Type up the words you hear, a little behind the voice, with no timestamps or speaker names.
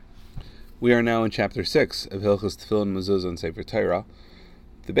We are now in Chapter 6 of Hilchos Tefillin, Mezuzah, and Sefer Torah.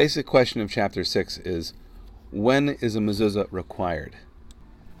 The basic question of Chapter 6 is, when is a mezuzah required?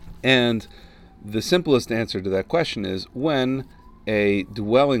 And the simplest answer to that question is when a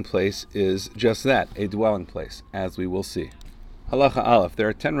dwelling place is just that, a dwelling place, as we will see. Halacha Aleph, there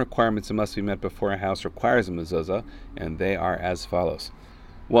are 10 requirements that must be met before a house requires a mezuzah, and they are as follows.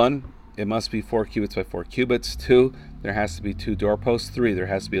 1, it must be 4 cubits by 4 cubits. 2, there has to be 2 doorposts. 3, there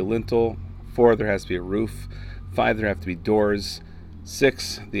has to be a lintel. 4, there has to be a roof. 5, there have to be doors.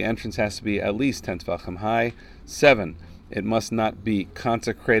 6, the entrance has to be at least 10 tefachim high. 7, it must not be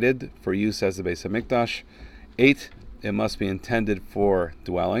consecrated for use as the Beis HaMikdash. 8, it must be intended for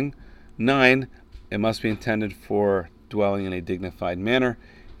dwelling. 9, it must be intended for dwelling in a dignified manner.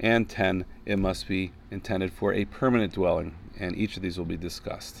 And 10, it must be intended for a permanent dwelling. And each of these will be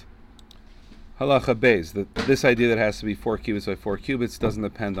discussed. Halacha Beis, this idea that it has to be 4 cubits by 4 cubits doesn't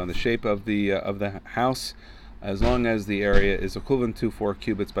depend on the shape of the house. As long as the area is equivalent to 4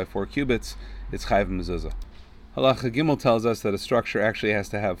 cubits by 4 cubits, it's chayav mezuzah. Halacha Gimel tells us that a structure actually has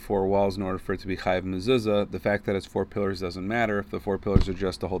to have 4 walls in order for it to be chayav mezuzah. The fact that it's 4 pillars doesn't matter if the 4 pillars are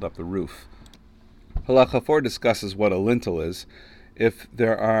just to hold up the roof. Halacha 4 discusses what a lintel is. If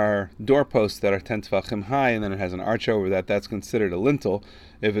there are doorposts that are 10 tefachim high and then it has an arch over that, that's considered a lintel.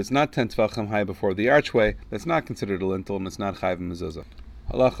 If it's not 10 tefachim high before the archway, that's not considered a lintel and it's not chayav mezuzah.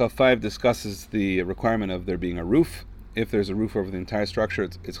 Halacha 5 discusses the requirement of there being a roof. If there's a roof over the entire structure,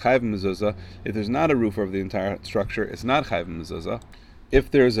 it's chayav mezuzah. If there's not a roof over the entire structure, it's not chayav mezuzah. If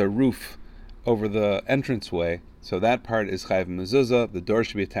there's a roof over the entranceway, so that part is chayav mezuzah. The door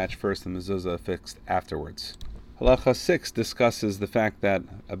should be attached first and mezuzah fixed afterwards. Halacha 6 discusses the fact that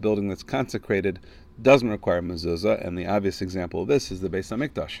a building that's consecrated doesn't require mezuzah, and the obvious example of this is the Beis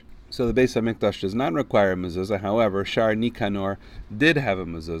HaMikdash. So the Beis HaMikdash does not require a mezuzah. However, Shar Nikanor did have a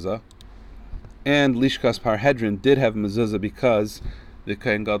mezuzah, and Lishkas Parhedrin did have a mezuzah because the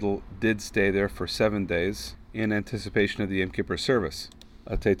Kohen Gadol did stay there for 7 days in anticipation of the Yom Kippur service.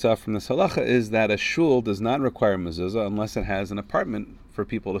 A teitzah from this halacha is that a shul does not require mezuzah unless it has an apartment for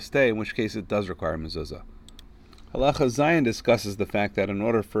people to stay, in which case it does require mezuzah. Halacha Zayin discusses the fact that in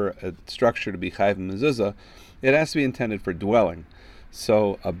order for a structure to be chayav mezuzah, it has to be intended for dwelling.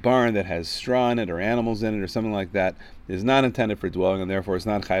 So a barn that has straw in it or animals in it or something like that is not intended for dwelling and therefore is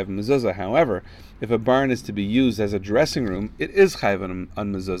not chayav mezuzah. However, if a barn is to be used as a dressing room, it is chayav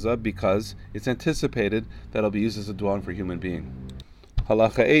on mezuzah because it's anticipated that it'll be used as a dwelling for a human being.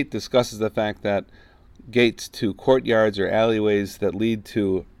 Halacha 8 discusses the fact that gates to courtyards or alleyways that lead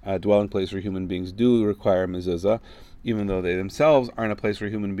to a dwelling place where human beings do require mezuzah, even though they themselves aren't a place where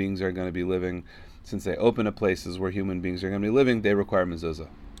human beings are going to be living. Since they open up places where human beings are going to be living, they require mezuzah.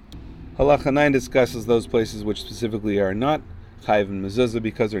 Halacha 9 discusses those places which specifically are not chayav mezuzah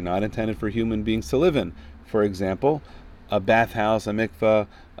because they're not intended for human beings to live in. For example, a bathhouse, a mikveh,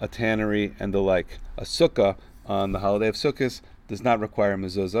 a tannery, and the like. A sukkah on the holiday of Sukkot does not require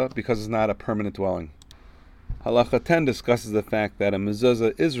mezuzah because it's not a permanent dwelling. Halacha 10 discusses the fact that a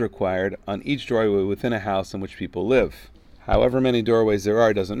mezuzah is required on each doorway within a house in which people live. However many doorways there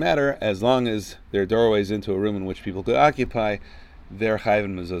are doesn't matter, as long as there are doorways into a room in which people could occupy, they're chayav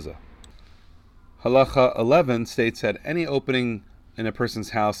mezuzah. Halacha 11 states that any opening in a person's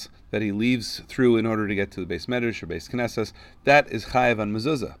house that he leaves through in order to get to the Beis Medrash or Beis Knesses, that is chayav on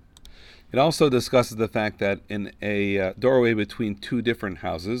mezuzah. It also discusses the fact that in a doorway between 2 different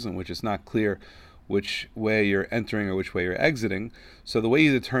houses, in which it's not clear which way you're entering or which way you're exiting, so the way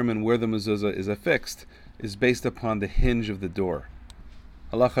you determine where the mezuzah is affixed is based upon the hinge of the door.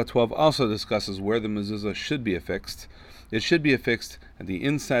 Halacha 12 also discusses where the mezuzah should be affixed. It should be affixed at the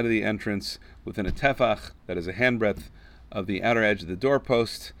inside of the entrance within a tefach, that is a handbreadth, of the outer edge of the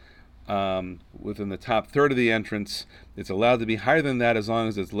doorpost, within the top third of the entrance. It's allowed to be higher than that as long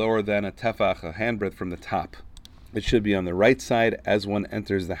as it's lower than a tefach, a handbreadth from the top. It should be on the right side as one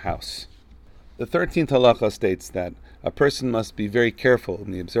enters the house. The 13th halacha states that a person must be very careful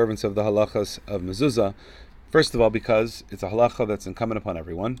in the observance of the halachas of mezuzah. First of all, because it's a halacha that's incumbent upon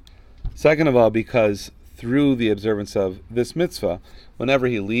everyone. Second of all, because through the observance of this mitzvah, whenever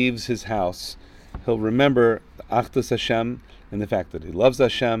he leaves his house, he'll remember the Achdus Hashem and the fact that he loves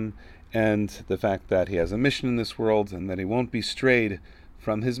Hashem and the fact that he has a mission in this world and that he won't be strayed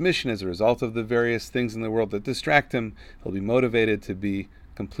from his mission as a result of the various things in the world that distract him. He'll be motivated to be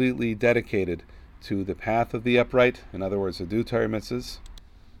completely dedicated to the path of the upright, in other words, to do Torah mitzvahs.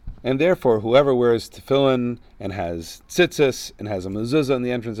 And therefore, whoever wears tefillin and has tzitzis and has a mezuzah in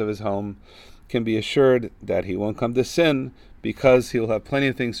the entrance of his home can be assured that he won't come to sin because he'll have plenty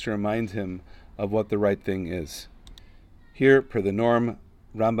of things to remind him of what the right thing is. Here, per the norm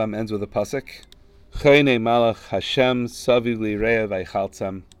Rambam ends with a pasuk, Chayne malach Hashem saviv lireya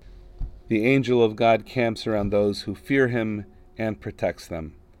vaychaltzem. The angel of God camps around those who fear him and protects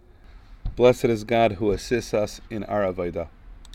them. Blessed is God who assists us in our avodah.